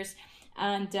years.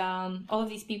 And all of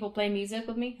these people play music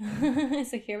with me.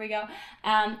 So here we go.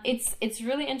 It's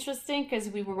really interesting because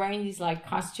we were wearing these like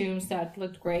costumes that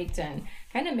looked great and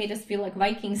kind of made us feel like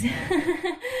Vikings.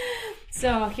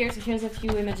 So here's a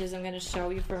few images I'm going to show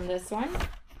you from this one.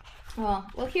 Well,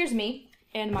 here's me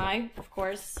in my, of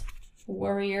course,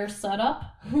 warrior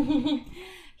setup.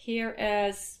 Here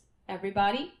is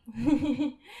everybody.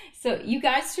 So you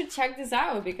guys should check this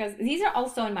out because these are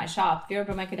also in my shop,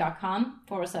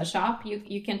 viraburmenko.com/shop.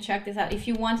 You can check this out. If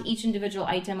you want each individual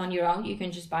item on your own, you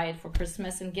can just buy it for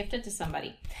Christmas and gift it to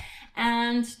somebody.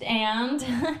 And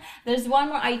there's one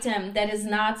more item that is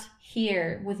not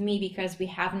here with me because we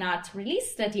have not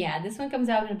released it yet. This one comes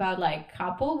out in about like a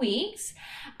couple weeks.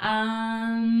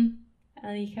 You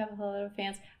have a lot of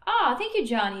fans. Oh, thank you,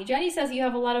 Johnny. Johnny says you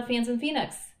have a lot of fans in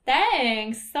Phoenix.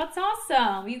 Thanks. That's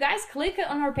awesome. You guys click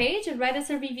on our page and write us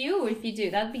a review if you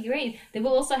do. That'd be great. They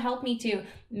will also help me to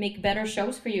make better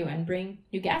shows for you and bring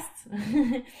new guests.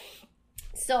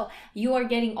 So you are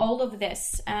getting all of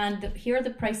this. And here are the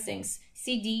pricings.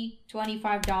 CD,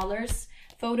 $25.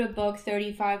 Photo book,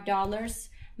 $35.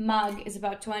 Mug is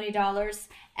about $20.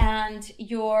 And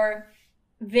your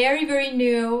very, very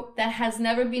new, that has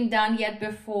never been done yet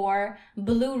before,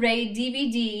 Blu-ray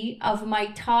DVD of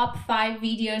my top 5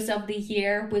 videos of the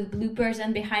year with bloopers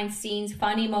and behind scenes,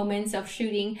 funny moments of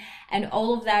shooting, and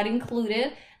all of that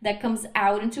included. That comes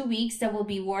out in 2 weeks. That will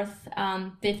be worth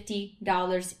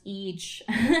 $50 each.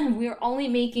 We're only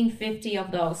making 50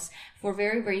 of those for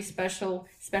very, very special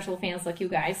fans like you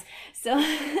guys. So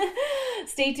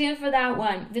stay tuned for that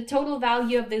one. The total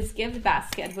value of this gift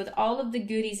basket with all of the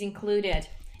goodies included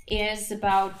is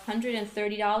about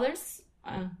 $130.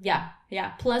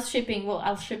 Yeah, plus shipping. Well,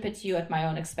 I'll ship it to you at my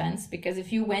own expense because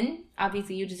if you win,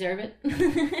 obviously you deserve it.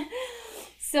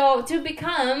 So to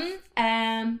become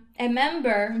a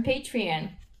member on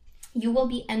Patreon, you will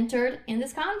be entered in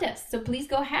this contest. So please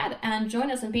go ahead and join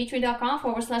us on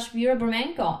patreon.com/Vira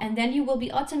Burmenko, and then you will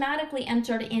be automatically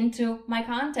entered into my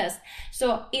contest.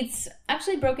 So it's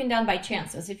actually broken down by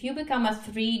chances. If you become a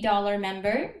 $3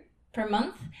 member per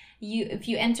month, if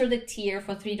you enter the tier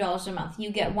for $3 a month, you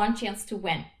get 1 chance to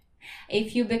win.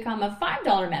 If you become a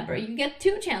 $5 member, you get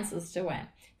 2 chances to win.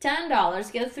 $10,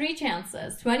 you get 3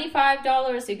 chances.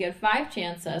 $25, you get 5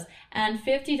 chances. And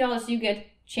 $50, you get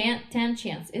 10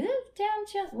 chances. Is it 10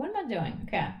 chances? What am I doing?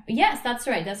 Okay. Yes, that's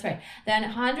right. Then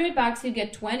 $100, you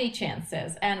get 20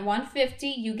 chances. And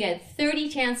 $150, you get 30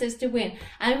 chances to win.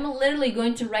 I'm literally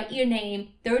going to write your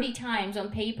name 30 times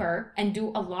on paper and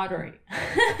do a lottery.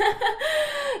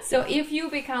 So if you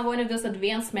become one of those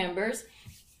advanced members,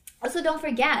 also don't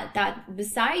forget that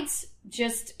besides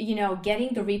just,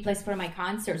 getting the replays for my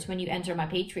concerts when you enter my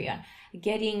Patreon,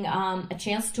 getting a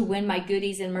chance to win my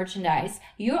goodies and merchandise,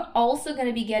 you're also going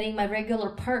to be getting my regular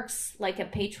perks like a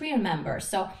Patreon member.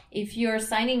 So if you're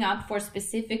signing up for a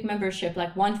specific membership,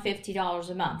 like $150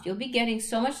 a month, you'll be getting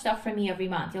so much stuff from me every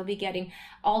month. You'll be getting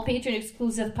all Patreon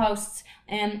exclusive posts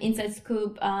and Inside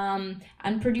Scoop,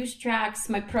 unproduced tracks,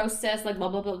 my process, like blah,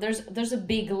 blah, blah. There's a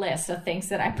big list of things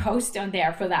that I post on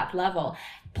there for that level.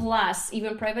 Plus,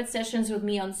 even private sessions with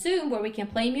me on Zoom where we can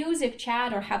play music,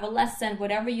 chat, or have a lesson,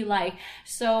 whatever you like.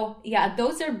 So yeah,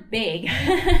 those are big.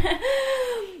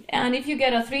 And if you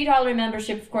get a $3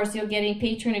 membership, of course, you're getting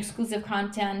Patreon exclusive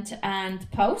content and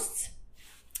posts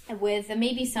with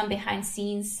maybe some behind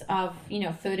scenes of,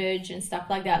 footage and stuff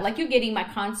like that. Like you're getting my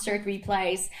concert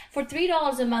replays. For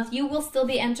 $3 a month, you will still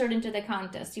be entered into the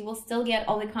contest. You will still get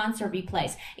all the concert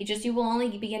replays. It's just you will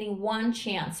only be getting 1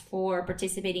 chance for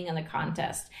participating in the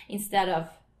contest instead of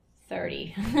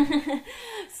 30.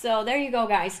 So there you go,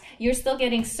 guys. You're still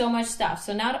getting so much stuff.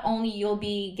 So not only you'll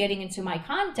be getting into my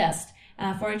contest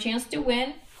for a chance to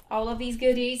win all of these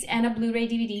goodies and a Blu-ray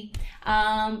DVD,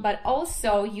 but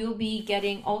also you'll be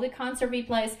getting all the concert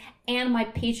replays and my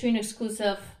Patreon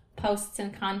exclusive posts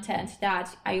and content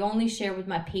that I only share with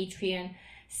my Patreon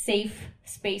safe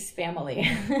space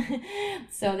family.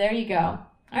 So there you go.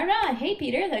 All right. Hey,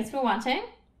 Peter, thanks for watching.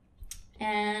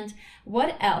 And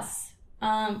what else?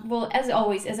 Well, as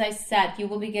always, as I said, you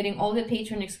will be getting all the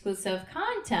Patreon exclusive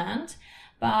content,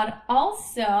 but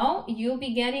also you'll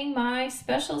be getting my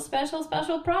special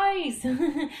prize.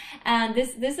 And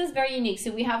this is very unique. So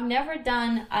we have never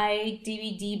done a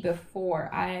DVD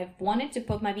before. I've wanted to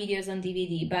put my videos on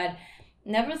DVD, but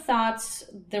never thought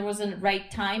there was a right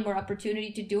time or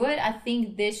opportunity to do it. I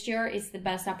think this year is the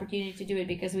best opportunity to do it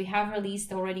because we have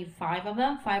released already 5 of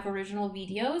them, 5 original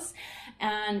videos.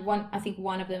 And I think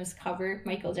one of them is cover,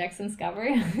 Michael Jackson's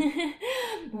cover.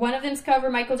 One of them's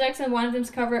cover Michael Jackson, one of them's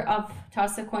cover of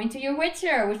Toss a Coin to Your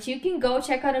Witcher, which you can go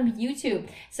check out on YouTube.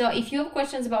 So if you have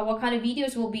questions about what kind of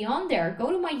videos will be on there,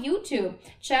 go to my YouTube,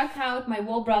 check out my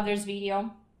Wall Brothers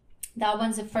video. That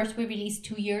one's the first we released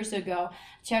 2 years ago.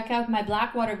 Check out my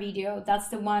Blackwater video. That's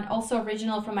the one also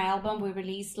original from my album we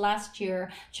released last year.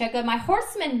 Check out my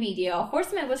Horseman video.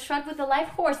 Horseman was shot with a live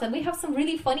horse, and we have some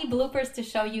really funny bloopers to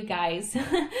show you guys.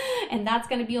 And that's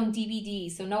going to be on DVD,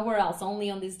 so nowhere else,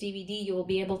 only on this DVD you will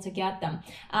be able to get them.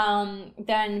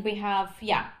 Then we have,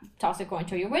 Toss a Coin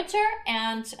to Your Witcher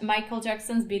and Michael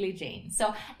Jackson's Billie Jean.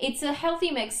 So it's a healthy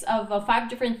mix of 5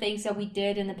 different things that we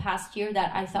did in the past year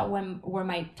that I thought were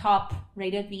my top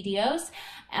rated videos,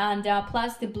 and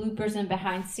plus the bloopers and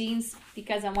behind scenes,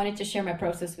 because I wanted to share my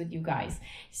process with you guys.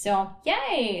 So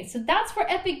yay! So that's for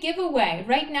Epic Giveaway.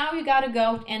 Right now you gotta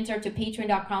go enter to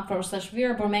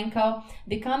patreon.com/Vira Burmenko,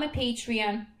 become a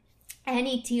Patreon.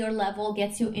 Any tier level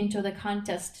gets you into the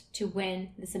contest to win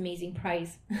this amazing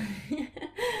prize.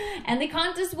 And the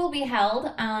contest will be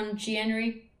held on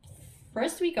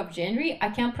first week of January. I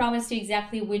can't promise you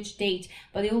exactly which date,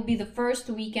 but it will be the first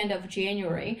weekend of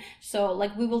January. So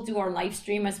we will do our live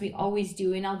stream as we always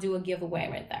do, and I'll do a giveaway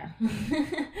right there.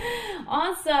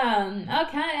 Awesome.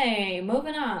 Okay,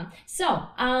 moving on. So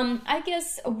I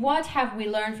guess what have we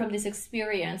learned from this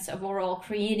experience of overall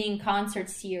creating concert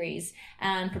series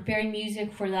and preparing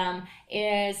music for them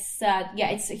is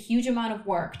it's a huge amount of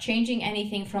work. Changing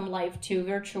anything from live to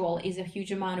virtual is a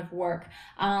huge amount of work.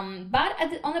 But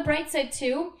on the bright side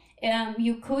too,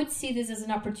 you could see this as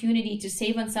an opportunity to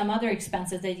save on some other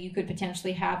expenses that you could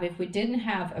potentially have if we didn't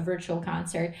have a virtual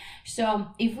concert. So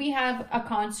if we have a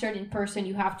concert in person,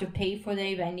 you have to pay for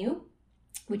the venue,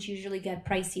 which usually get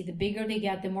pricey. The bigger they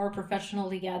get, the more professional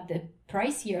they get, the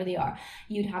pricier they are.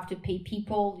 You'd have to pay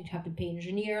people, you'd have to pay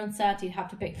engineer on set, you'd have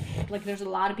to pay, there's a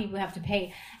lot of people you have to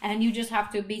pay, and you just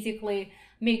have to basically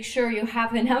make sure you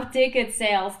have enough ticket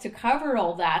sales to cover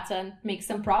all that and make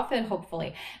some profit,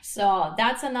 hopefully. So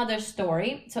that's another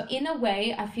story. So in a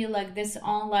way, I feel like this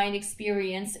online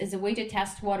experience is a way to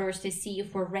test waters to see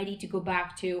if we're ready to go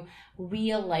back to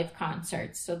real life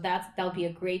concerts. So that'll be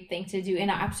a great thing to do. And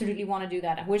I absolutely want to do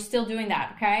that. We're still doing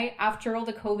that, okay? After all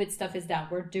the COVID stuff is done,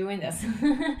 we're doing this.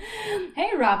 Hey,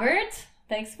 Robert.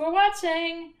 Thanks for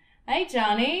watching. Hey,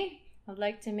 Johnny. I'd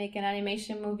like to make an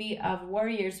animation movie of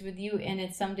warriors with you in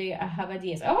it someday. I have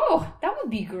ideas. Oh, that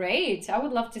would be great. I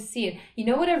would love to see it. You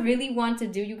know what I really want to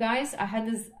do, you guys? I had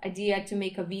this idea to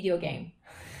make a video game.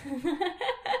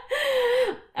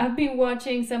 I've been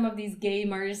watching some of these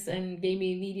gamers and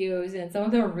gaming videos, and some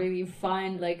of them are really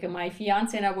fun. Like my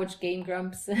fiance and I watch Game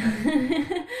Grumps.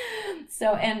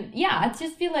 So, and yeah, I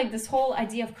just feel like this whole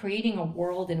idea of creating a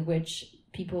world in which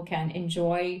people can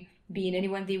enjoy being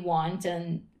anyone they want,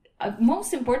 and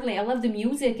most importantly, I love the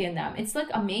music in them. It's like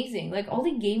amazing. Like all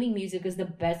the gaming music is the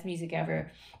best music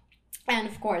ever. And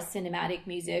of course, cinematic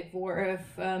music for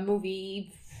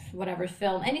movie, whatever,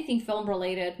 film, anything film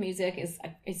related music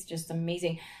is just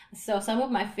amazing. So some of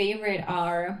my favorite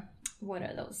are, what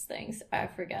are those things? I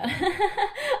forget.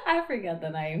 I forget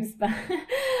the names, but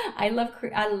I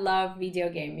love video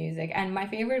game music, and my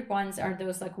favorite ones are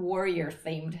those like warrior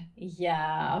themed.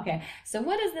 Yeah, okay. So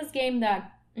what is this game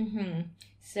that?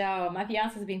 So my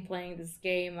fiance has been playing this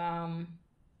game,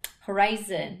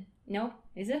 Horizon. No,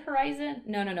 is it Horizon?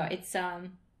 No. It's oh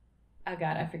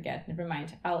God, I forget. Never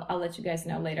mind. I'll let you guys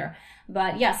know later.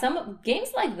 But yeah, some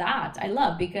games like that I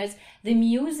love because the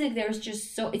music there's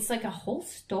just it's like a whole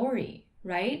story,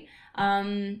 right?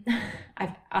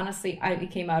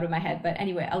 It came out of my head, but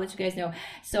anyway, I'll let you guys know.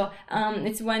 So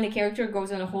it's when the character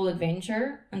goes on a whole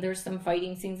adventure and there's some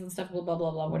fighting scenes and stuff, blah blah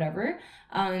blah blah, whatever.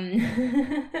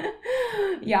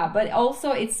 Yeah, but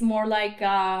also it's more like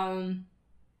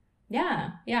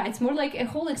it's more like a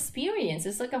whole experience.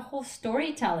 It's like a whole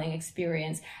storytelling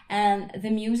experience, and the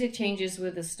music changes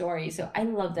with the story. So I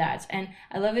love that, and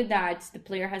I love it that the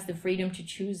player has the freedom to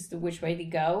choose which way they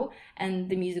go, and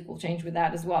the music will change with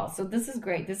that as well. So this is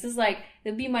great. This is like,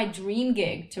 it'd be my dream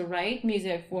gig to write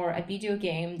music for a video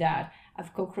game that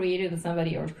I've co-created with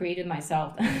somebody or created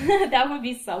myself. That would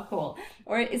be so cool.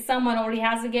 Or if someone already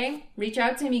has a game, reach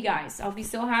out to me, guys. I'll be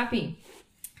so happy.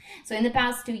 So in the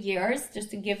past 2 years,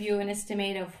 just to give you an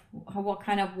estimate of what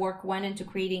kind of work went into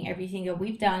creating everything that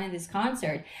we've done in this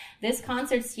concert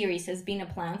series has been a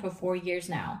plan for 4 years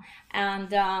now. And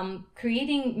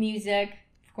creating music,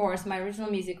 of course, my original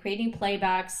music, creating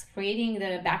playbacks, creating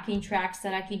the backing tracks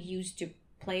that I could use to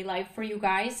play live for you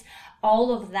guys,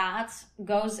 all of that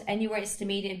goes anywhere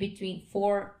estimated between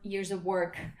 4 years of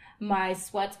work, my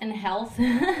sweat and health,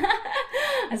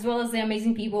 as well as the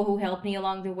amazing people who helped me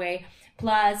along the way.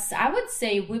 Plus, I would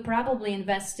say we probably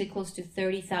invested close to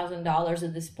 $30,000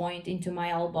 at this point into my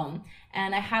album.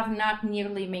 And I have not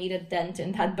nearly made a dent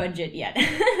in that budget yet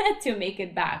to make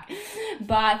it back.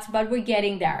 But we're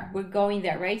getting there. We're going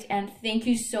there, right? And thank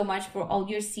you so much for all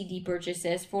your CD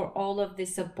purchases, for all of the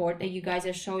support that you guys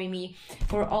are showing me,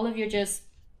 for all of your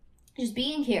just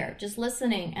being here, just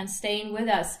listening and staying with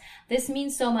us. This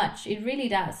means so much. It really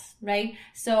does, right?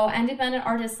 So independent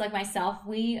artists like myself,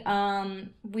 we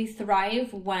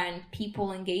thrive when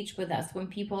people engage with us, when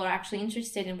people are actually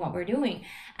interested in what we're doing.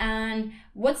 And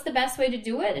what's the best way to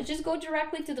do it? It's just go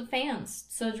directly to the fans.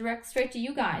 So direct straight to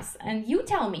you guys, and you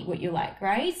tell me what you like,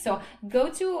 right? So go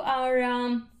to our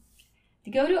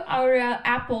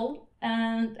Apple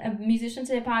and a Musician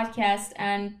Today podcast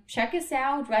and check us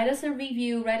out, write us a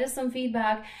review, write us some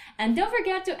feedback, and don't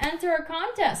forget to enter our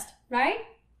contest, right?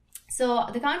 So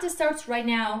the contest starts right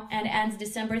now and ends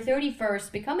December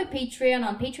 31st. Become a Patreon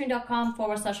on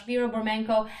patreon.com/Vira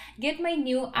Burmenko. Get my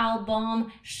new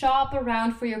album, shop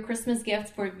around for your Christmas gifts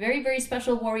for very, very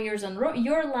special warriors on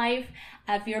your life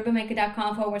at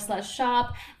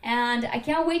viraburmenko.com/shop. And I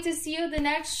can't wait to see you the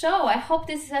next show. I hope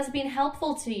this has been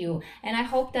helpful to you. And I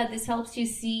hope that this helps you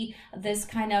see this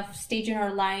kind of stage in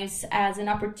our lives as an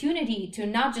opportunity to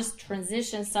not just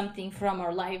transition something from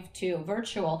our life to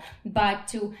virtual, but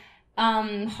to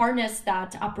harness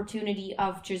that opportunity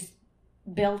of just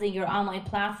building your online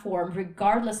platform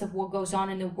regardless of what goes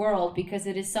on in the world, because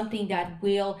it is something that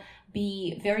will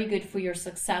be very good for your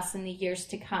success in the years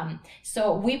to come.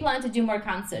 So we plan to do more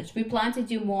concerts. We plan to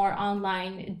do more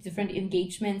online different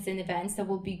engagements and events that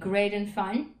will be great and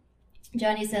fun.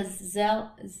 Johnny says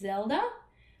Zelda?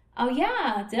 Oh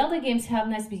yeah, Zelda games have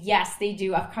nice music. Yes, they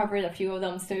do. I've covered a few of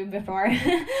them too before.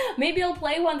 Maybe I'll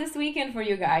play one this weekend for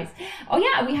you guys. Oh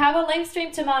yeah, we have a live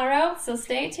stream tomorrow, so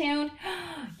stay tuned.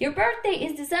 Your birthday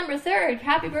is December 3rd.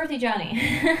 Happy birthday, Johnny.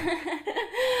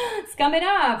 It's coming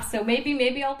up, so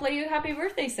maybe I'll play you happy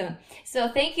birthday soon. So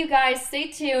thank you guys. Stay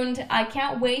tuned. I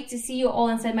can't wait to see you all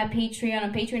inside my Patreon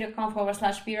on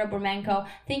patreon.com/Vira Burmenko.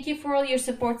 Thank you for all your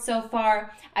support so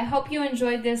far. I hope you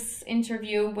enjoyed this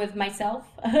interview with myself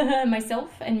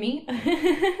and me.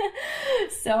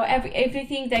 So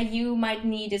everything that you might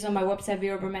need is on my website,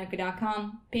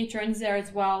 viraburmenko.com. Patreon's there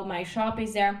as well. My shop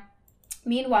is there.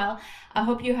 Meanwhile, I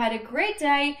hope you had a great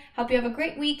day. Hope you have a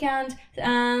great weekend.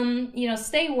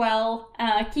 Stay well.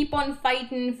 Keep on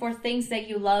fighting for things that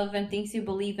you love and things you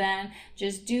believe in.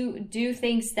 Just do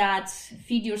things that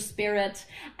feed your spirit.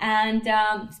 And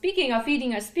speaking of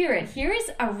feeding your spirit, here is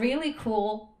a really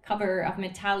cool cover of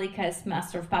Metallica's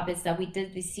Master of Puppets that we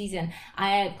did this season.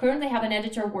 I currently have an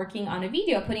editor working on a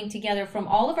video putting together from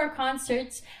all of our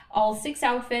concerts, all 6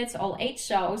 outfits, all 8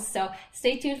 shows. So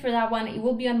stay tuned for that one. It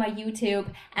will be on my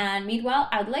YouTube. And meanwhile,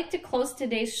 I'd like to close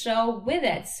today's show with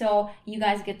it, so you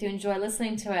guys get to enjoy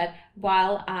listening to it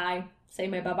while I say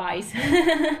my bye-byes.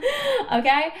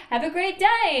 Okay? Have a great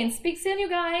day and speak soon, you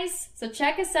guys. So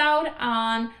check us out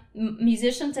on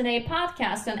Musician Today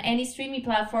podcast on any streaming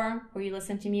platform where you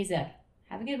listen to music.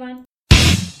 Have a good one.